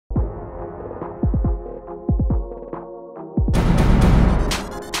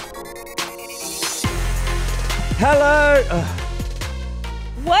Hello.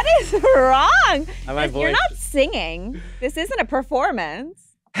 What is wrong? My voice. You're not singing. This isn't a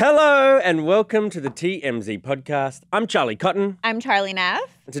performance. Hello and welcome to the TMZ podcast. I'm Charlie Cotton. I'm Charlie Neff.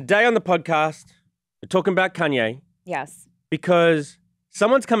 And today on the podcast, we're talking about Kanye Yes. because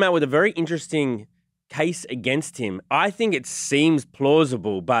someone's come out with a very interesting case against him. I think it seems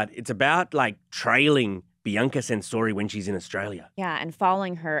plausible, but it's about like trailing Bianca Sensori when she's in Australia. Yeah, and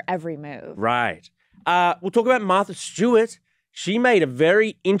following her every move. Right. We'll talk about Martha Stewart. She made a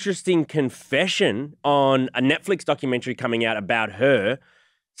very interesting confession on a Netflix documentary coming out about her,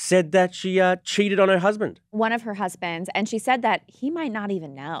 said that she cheated on her husband. One of her husbands, and she said that he might not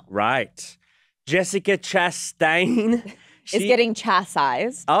even know. Right. Jessica Chastain. Is getting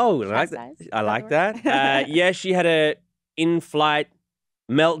chastised. Oh, Chastised? I like that. Yeah, she had a in-flight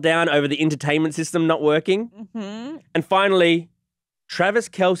meltdown over the entertainment system not working. Mm-hmm. And finally, Travis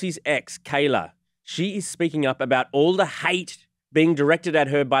Kelce's ex, Kayla. She is speaking up about all the hate being directed at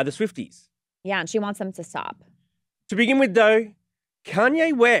her by the Swifties. Yeah, and she wants them to stop. To begin with, though,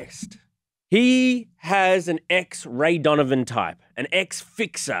 Kanye West, he has an ex-Ray Donovan type, an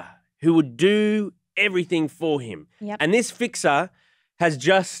ex-fixer who would do everything for him. Yep. And this fixer has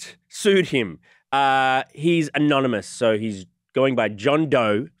just sued him. He's anonymous, so he's going by John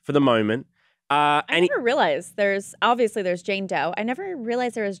Doe for the moment. I never realized there's Jane Doe. I never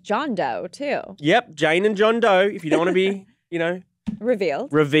realized there was John Doe too. Yep, Jane and John Doe, if you don't want to be,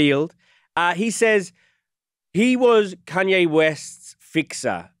 revealed. He says he was Kanye West's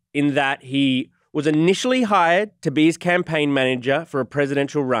fixer in that he was initially hired to be his campaign manager for a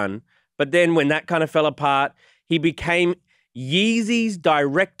presidential run, but then when that kind of fell apart, he became Yeezy's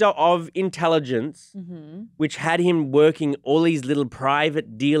director of intelligence, which had him working all these little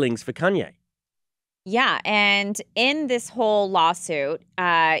private dealings for Kanye. Yeah, and in this whole lawsuit,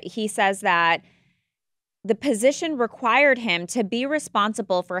 he says that the position required him to be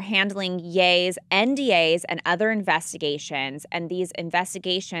responsible for handling Ye's NDAs and other investigations, and these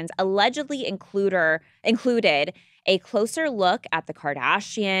investigations allegedly included a closer look at the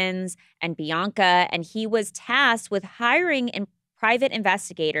Kardashians and Bianca, and he was tasked with hiring private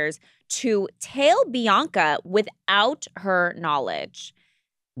investigators to tail Bianca without her knowledge.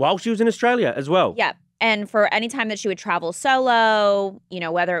 While she was in Australia as well. Yeah. And for any time that she would travel solo,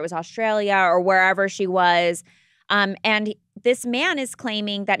 whether it was Australia or wherever she was. And this man is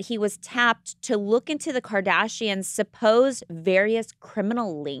claiming that he was tapped to look into the Kardashians' supposed various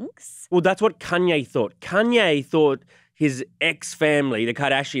criminal links. Well, that's what Kanye thought. Kanye thought his ex-family, the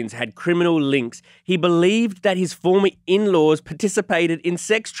Kardashians, had criminal links. He believed that his former in-laws participated in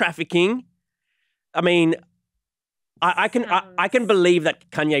sex trafficking. I mean, I can believe that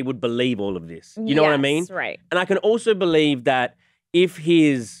Kanye would believe all of this. You know what I mean? Right. And I can also believe that if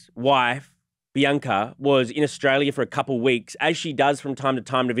his wife, Bianca, was in Australia for a couple weeks, as she does from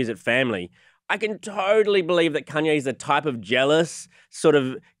time to visit family, I can totally believe that Kanye is the type of jealous, sort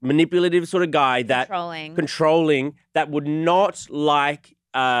of manipulative sort of guy that controlling that would not like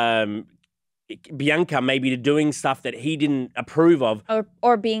Bianca maybe to doing stuff that he didn't approve of.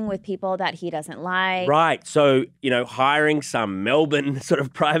 Or being with people that he doesn't like. Right. So, hiring some Melbourne sort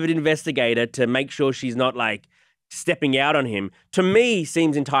of private investigator to make sure she's not like stepping out on him, to me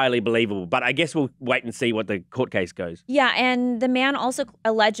seems entirely believable. But I guess we'll wait and see what the court case goes. Yeah. And the man also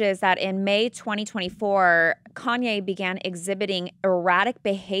alleges that in May 2024, Kanye began exhibiting erratic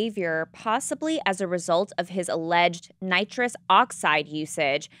behavior, possibly as a result of his alleged nitrous oxide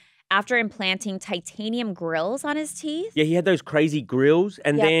usage, after implanting titanium grills on his teeth. Yeah, he had those crazy grills,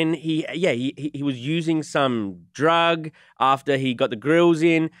 and then he was using some drug after he got the grills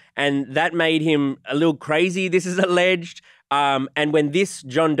in, and that made him a little crazy, this is alleged. And when this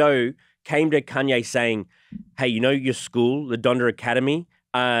John Doe came to Kanye saying, hey, your school, the Donda Academy,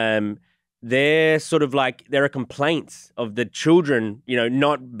 there are complaints of the children,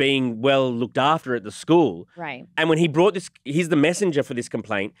 not being well looked after at the school. Right. And when he brought this, he's the messenger for this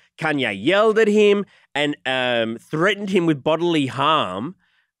complaint, Kanye yelled at him and threatened him with bodily harm.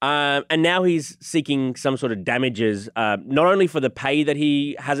 And now he's seeking some sort of damages, not only for the pay that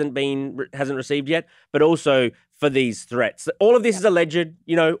he hasn't received yet, but also for these threats. All of this is alleged.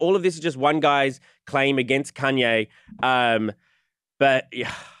 All of this is just one guy's claim against Kanye. But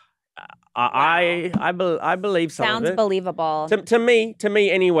yeah. I believe some Sounds of it. believable. To me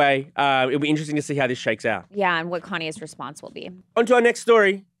anyway, it'll be interesting to see how this shakes out. Yeah, and what Kanye's response will be. On to our next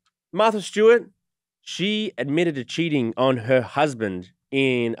story. Martha Stewart, she admitted to cheating on her husband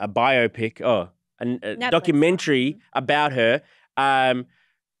in a biopic, a documentary about her.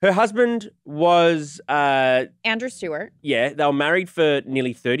 Her husband was... Andrew Stewart. Yeah, they were married for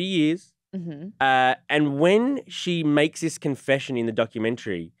nearly 30 years. And when she makes this confession in the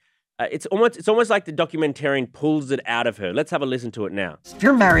documentary, it's almost like the documentarian pulls it out of her. Let's have a listen to it now. If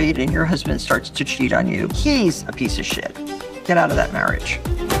you're married and your husband starts to cheat on you, he's a piece of shit. Get out of that marriage.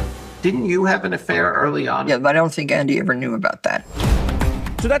 Didn't you have an affair early on? Yeah, but I don't think Andy ever knew about that.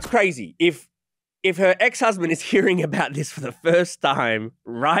 So that's crazy. If her ex-husband is hearing about this for the first time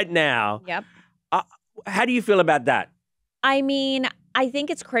right now, Yep. How do you feel about that? I mean, I think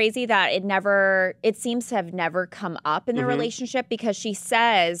it's crazy that it seems to have never come up in the relationship because she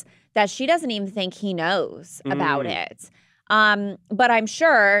says that she doesn't even think he knows about it. But I'm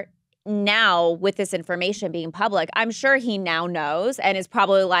sure now with this information being public, I'm sure he now knows and is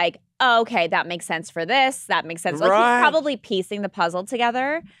probably like, oh, okay, that makes sense for this. That makes sense. Like he's probably piecing the puzzle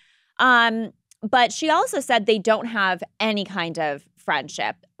together. But she also said they don't have any kind of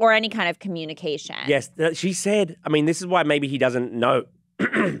friendship or any kind of communication. Yes, she said, I mean, this is why maybe he doesn't know.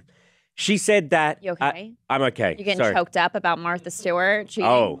 She said that. You okay? I'm okay. You're getting choked up about Martha Stewart cheating?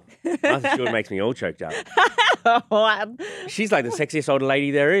 Oh, Martha Stewart makes me all choked up. She's like the sexiest older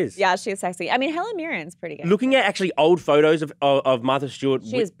lady there is. Yeah, she's sexy. I mean, Helen Mirren's pretty good. Looking at actually old photos of Martha Stewart.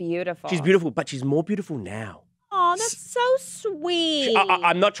 She is beautiful. She's beautiful, but she's more beautiful now. Oh, that's so sweet.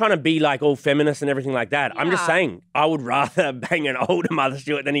 I'm not trying to be like all feminist and everything like that. Yeah. I'm just saying I would rather bang an older Martha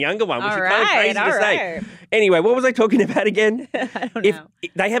Stewart than a younger one, which is kind of crazy to say. Anyway, what was I talking about again? I don't know.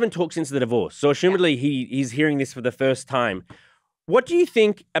 They haven't talked since the divorce, so assumedly he's hearing this for the first time. What do you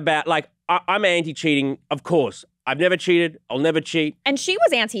think about, like, I'm anti-cheating, of course. I've never cheated. I'll never cheat. And she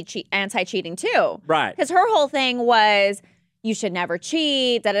was anti-cheating too. Right. Because her whole thing was, you should never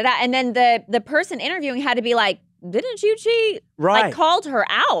cheat, da-da-da. And then the person interviewing had to be like, didn't you cheat? Right. Like, called her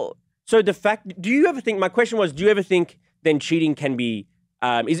out. So do you ever think, my question was, do you ever think then cheating can be,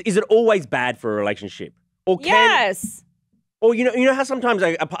 is it always bad for a relationship? Or Yes. Or you know how sometimes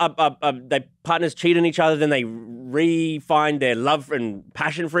they partners cheat on each other, then they re-find their love and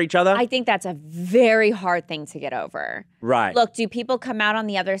passion for each other? I think that's a very hard thing to get over. Right. Look, do people come out on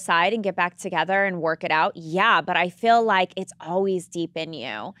the other side and get back together and work it out? Yeah, but I feel like it's always deep in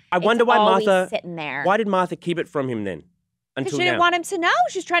you. I wonder why Martha sitting there. Why did Martha keep it from him then? Because she didn't want him to know.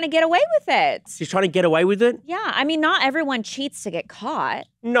 She's trying to get away with it. She's trying to get away with it? Yeah. I mean, not everyone cheats to get caught.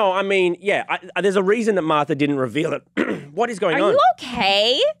 No, I mean, yeah. There's a reason that Martha didn't reveal it. What is going on? Are you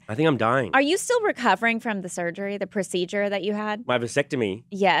okay? I think I'm dying. Are you still recovering from the surgery, the procedure that you had? My vasectomy?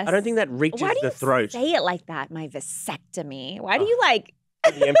 Yes. I don't think that reaches the throat. Why do you say it like that, my vasectomy? Why do you like...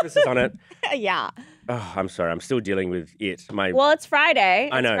 The emphasis on it. Yeah. Oh, I'm sorry. I'm still dealing with it. Well, it's Friday.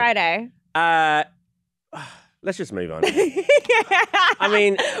 I know. It's Friday. Let's just move on. I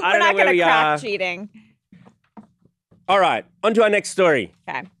mean, I don't know where we are. We're not going to crack cheating. All right, on to our next story.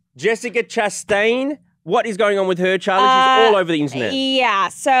 Okay. Jessica Chastain. What is going on with her, Charlie? She's all over the internet. Yeah,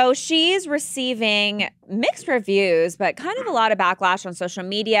 so she's receiving mixed reviews, but kind of a lot of backlash on social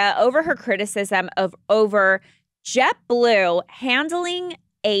media over her criticism over JetBlue handling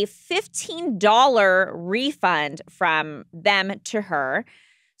a $15 refund from them to her.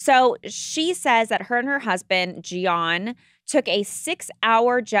 So she says that her and her husband, Gian, took a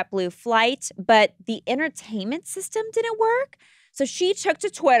 6-hour JetBlue flight, but the entertainment system didn't work. So she took to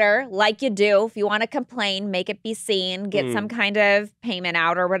Twitter, like you do, if you want to complain, make it be seen, get some kind of payment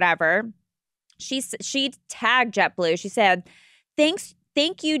out or whatever. She tagged JetBlue. She said, thank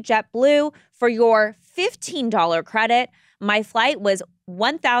you, JetBlue, for your $15 credit. My flight was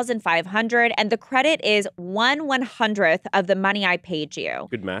 $1,500, and the credit is 1/100th of the money I paid you.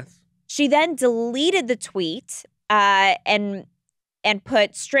 Good math. She then deleted the tweet and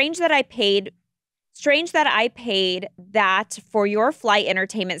put, strange that I paid that for your flight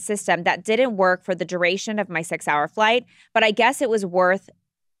entertainment system that didn't work for the duration of my 6-hour flight, but I guess it was worth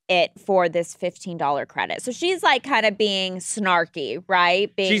it for this $15 credit. So she's like kind of being snarky, right?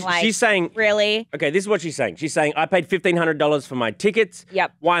 She's saying, really? Okay, this is what she's saying. She's saying, I paid $1,500 for my tickets.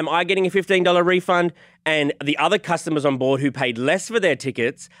 Yep. Why am I getting a $15 refund? And the other customers on board who paid less for their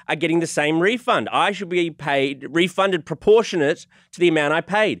tickets are getting the same refund. I should be refunded proportionate to the amount I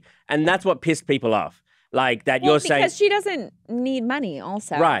paid. And that's what pissed people off. Like that you're saying. Because she doesn't need money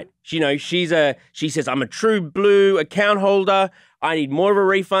also. Right. You know, she says, I'm a true blue account holder. I need more of a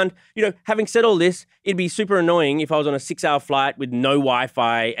refund. You know, having said all this, it'd be super annoying if I was on a 6-hour flight with no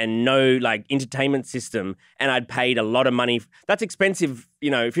Wi-Fi and no like entertainment system and I'd paid a lot of money. That's expensive,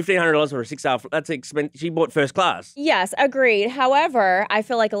 you know, $1,500 for a 6-hour flight. That's expensive. She bought first class. Yes, agreed. However, I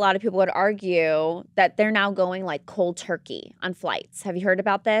feel like a lot of people would argue that they're now going like cold turkey on flights. Have you heard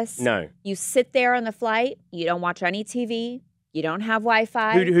about this? No. You sit there on the flight, you don't watch any TV, you don't have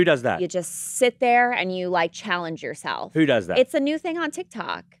Wi-Fi. Who does that? You just sit there and you like challenge yourself. Who does that? It's a new thing on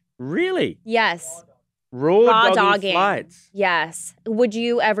TikTok. Really? Yes. Raw dogging dogging. flights. Yes. Would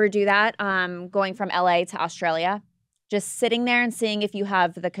you ever do that, going from LA to Australia? Just sitting there and seeing if you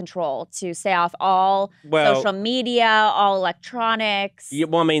have the control to stay off all social media, all electronics. Yeah,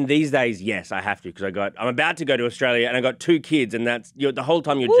 well, I mean, these days, yes, I have to because I'm about to go to Australia and I got 2 kids, and that's the whole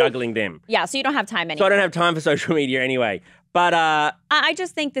time you're juggling them. Yeah, so you don't have time anymore. So I don't have time for social media anyway. But I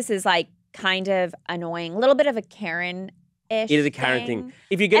just think this is like kind of annoying, a little bit of a Karen. It is a Karen thing.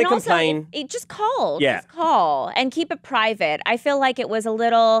 If you're going to complain, just call. Yeah. Just call and keep it private. I feel like it was a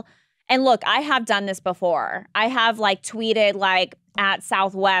little. And look, I have done this before. I have like tweeted like at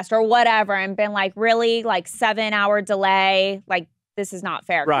Southwest or whatever and been like, really, like 7-hour delay. Like, this is not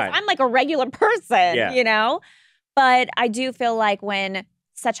fair. Right. I'm like a regular person, you know? But I do feel like when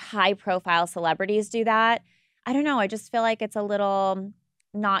such high profile celebrities do that, I don't know. I just feel like it's a little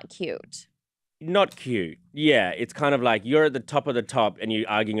not cute. Not cute. Yeah, it's kind of like you're at the top of the top and you're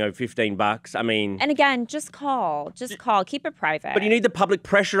arguing over $15. I mean... And again, just call. Just call. Keep it private. But you need the public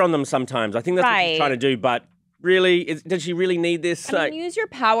pressure on them sometimes. I think that's what she's trying to do. But really, does she really need this? I mean, use your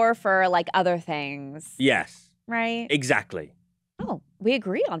power for, like, other things. Yes. Right? Exactly. Oh, we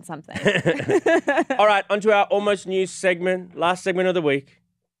agree on something. All right, on to our Almost News segment. Last segment of the week.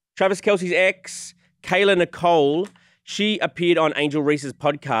 Travis Kelce's ex, Kayla Nicole... She appeared on Angel Reese's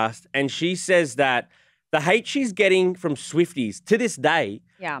podcast, and she says that the hate she's getting from Swifties to this day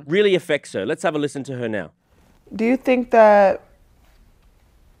really affects her. Let's have a listen to her now. Do you think that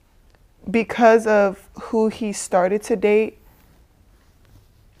because of who he started to date,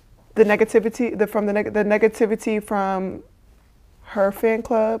 the negativity from her fan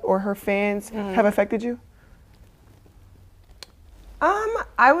club or her fans have affected you?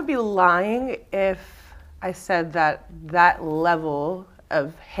 I would be lying if I said that level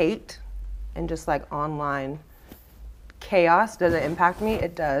of hate and just like online chaos doesn't impact me.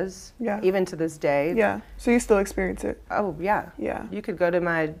 It does. Yeah. Even to this day. Yeah. So you still experience it? Oh, yeah. Yeah. You could go to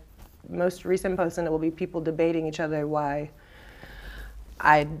my most recent post and it will be people debating each other why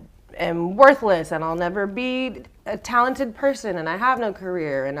I am worthless and I'll never be a talented person and I have no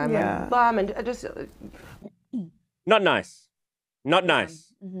career and I'm a bum and just... Not nice. Not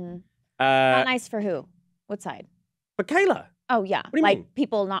nice. Mm-hmm. Not nice for who? What side? For Kayla. Oh, yeah. What do you mean?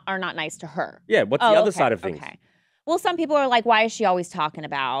 People are not nice to her. Yeah, what's the other side of things? Okay. Well, some people are like, why is she always talking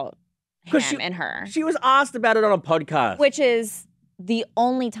about him and her? She was asked about it on a podcast. Which is the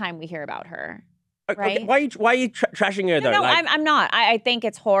only time we hear about her, right? Okay, why are you trashing her, though? No, I'm not. I think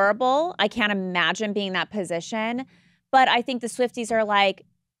it's horrible. I can't imagine being in that position. But I think the Swifties are like,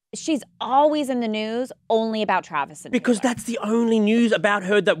 she's always in the news only about Travis and because Taylor. That's the only news about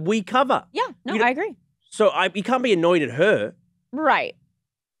her that we cover. Yeah, no, I agree. So you can't be annoyed at her. Right.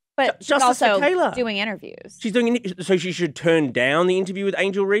 But she's also doing interviews. She's doing so she should turn down the interview with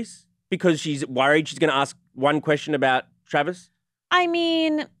Angel Reese because she's worried she's going to ask one question about Travis? I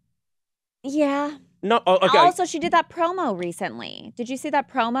mean, yeah. No, okay. Also, she did that promo recently. Did you see that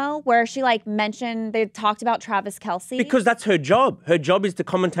promo where she like mentioned they talked about Travis Kelce? Because that's her job. Her job is to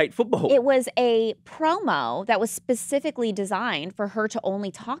commentate football. It was a promo that was specifically designed for her to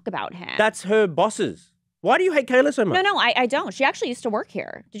only talk about him. That's her bosses. Why do you hate Kayla so much? No, I don't. She actually used to work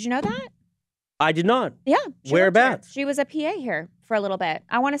here. Did you know that? I did not. Yeah. Whereabouts? She was a PA here for a little bit.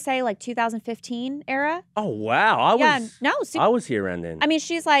 I want to say like 2015 era. Oh, wow. I was here around then. I mean,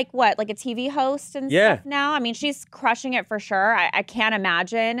 she's like what, like a TV host and stuff now? I mean, she's crushing it for sure. I can't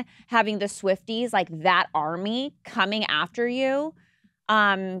imagine having the Swifties, like that army coming after you.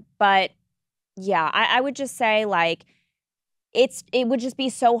 But yeah, I would just say like, it would just be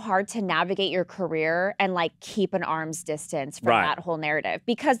so hard to navigate your career and like keep an arm's distance from that whole narrative,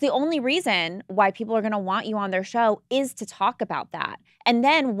 because the only reason why people are going to want you on their show is to talk about that. And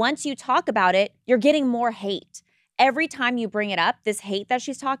then once you talk about it, you're getting more hate. Every time you bring it up, this hate that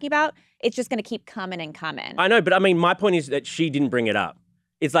she's talking about, it's just going to keep coming and coming. I know, but I mean, my point is that she didn't bring it up.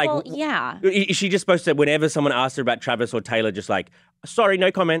 It's like, well, yeah. Is she just supposed to, whenever someone asks her about Travis or Taylor, just like, sorry,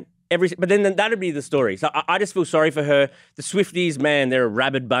 no comment. But then that'd be the story. So I just feel sorry for her. The Swifties, man, they're a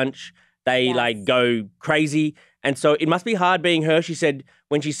rabid bunch. They like go crazy. And so it must be hard being her. She said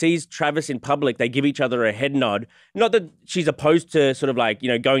when she sees Travis in public, they give each other a head nod. Not that she's opposed to sort of like,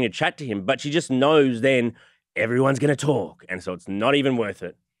 going to chat to him, but she just knows then everyone's going to talk. And so it's not even worth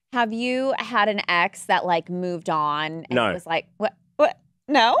it. Have you had an ex that like moved on and No. was like, what?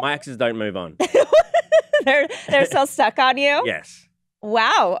 No? My exes don't move on. They're still stuck on you? Yes.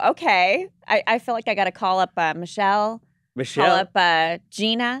 Wow. Okay. I feel like I got to call up Michelle. Michelle? Call up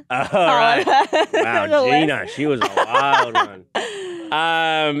Gina. Oh, right. Wow, Gina. She was a wild one.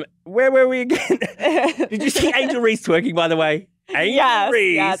 Where were we again? Did you see Angel Reese twerking, by the way? Angel Yes,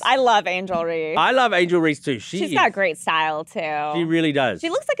 Reese. yes. I love Angel Reese. I love Angel Reese too. She's got great style too. She really does. She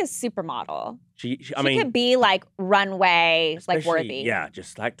looks like a supermodel. She She could be like runway, like especially- worthy. Yeah,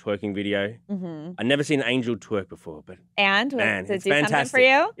 just like twerking video. Mm-hmm. I've never seen an angel twerk before, but And man, did it it's do something fantastic. for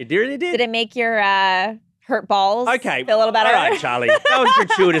you? It really did. Did it make your hurt balls Okay. feel a little better? All right, Charlie. That was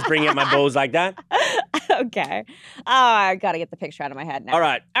gratuitous bringing up my balls like that. Okay. Oh, I got to get the picture out of my head now. All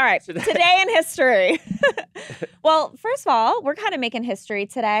right. All right. So- Today in history. Well, first of all, we're kind of making history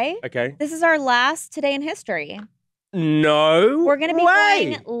today. Okay. This is our last Today in History. No. We're going to be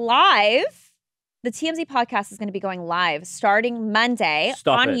way. going live. The TMZ podcast is going to be going live starting Monday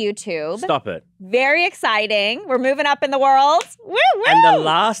Stop on it. YouTube. Stop it. Very exciting. We're moving up in the world. Woo, woo. And the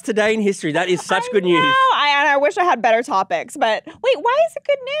last Today in history. That is such good news. I wish I had better topics, but wait, why is it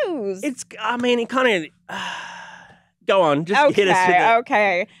good news? It kind of. Go on. Just hit us with it.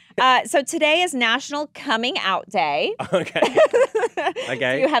 Okay. So today is National Coming Out Day. Okay.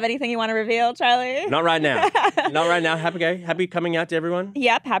 Okay. Do you have anything you want to reveal, Charlie? Not right now. Not right now. Happy coming out to everyone.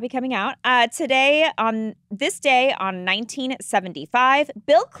 Yep, happy coming out. Today, on this day, on 1975,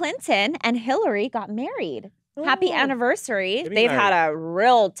 Bill Clinton and Hillary got married. Happy anniversary. Getting They've married. had a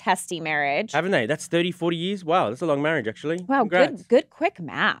real testy marriage. Haven't they? That's 30, 40 years. Wow, that's a long marriage, actually. Wow, Congrats. good quick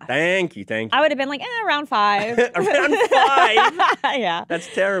math. Thank you. I would have been like, around 5. Around 5? Yeah.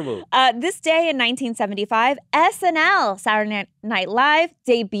 That's terrible. This day in 1975, SNL, Saturday Night Live,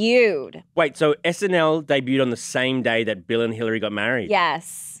 debuted. Wait, so SNL debuted on the same day that Bill and Hillary got married?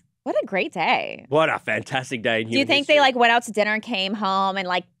 Yes. What a great day. What a fantastic day in human Do you think history. they like went out to dinner and came home and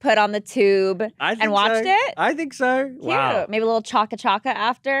like put on the tube I think and watched so. it? I think so. Cute. Wow. Maybe a little chaka chaka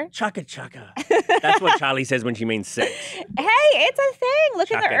after. Chaka chaka. That's what Charlie says when she means sex. Hey, it's a thing. Look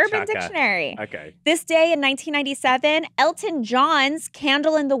in the Chaka Urban chaka. Dictionary. Okay. This day in 1997, Elton John's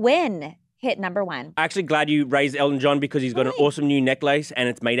Candle in the Wind hit number 1. I'm actually glad you raised Elton John because he's got an awesome new necklace and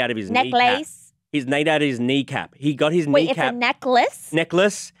it's made out of his kneecap. Necklace. He's made out of his kneecap. He got his Wait, kneecap. it's a necklace?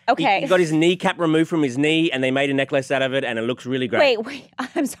 Necklace. Okay. He got his kneecap removed from his knee and they made a necklace out of it and it looks really great. Wait,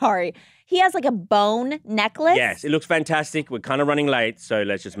 I'm sorry. He has like a bone necklace? Yes, it looks fantastic. We're kind of running late, so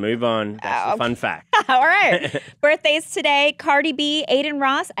let's just move on. That's a fun fact. All right. Birthdays today, Cardi B, Aiden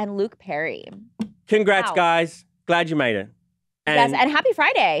Ross, and Luke Perry. Congrats, Wow. guys. Glad you made it. Yes, and happy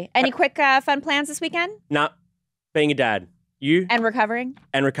Friday. Any quick fun plans this weekend? Nah, being a dad. You? And recovering?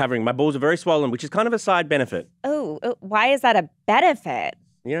 And recovering. My balls are very swollen, which is kind of a side benefit. Oh, why is that a benefit?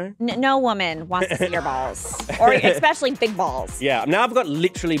 You know? No woman wants to see your balls, or especially big balls. Yeah. Now I've got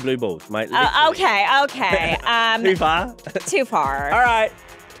literally blue balls. Okay. Too far? Too far. All right.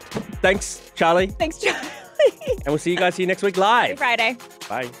 Thanks, Charlie. Thanks, Charlie. And we'll see you guys here next week live. Friday.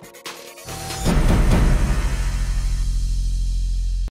 Bye.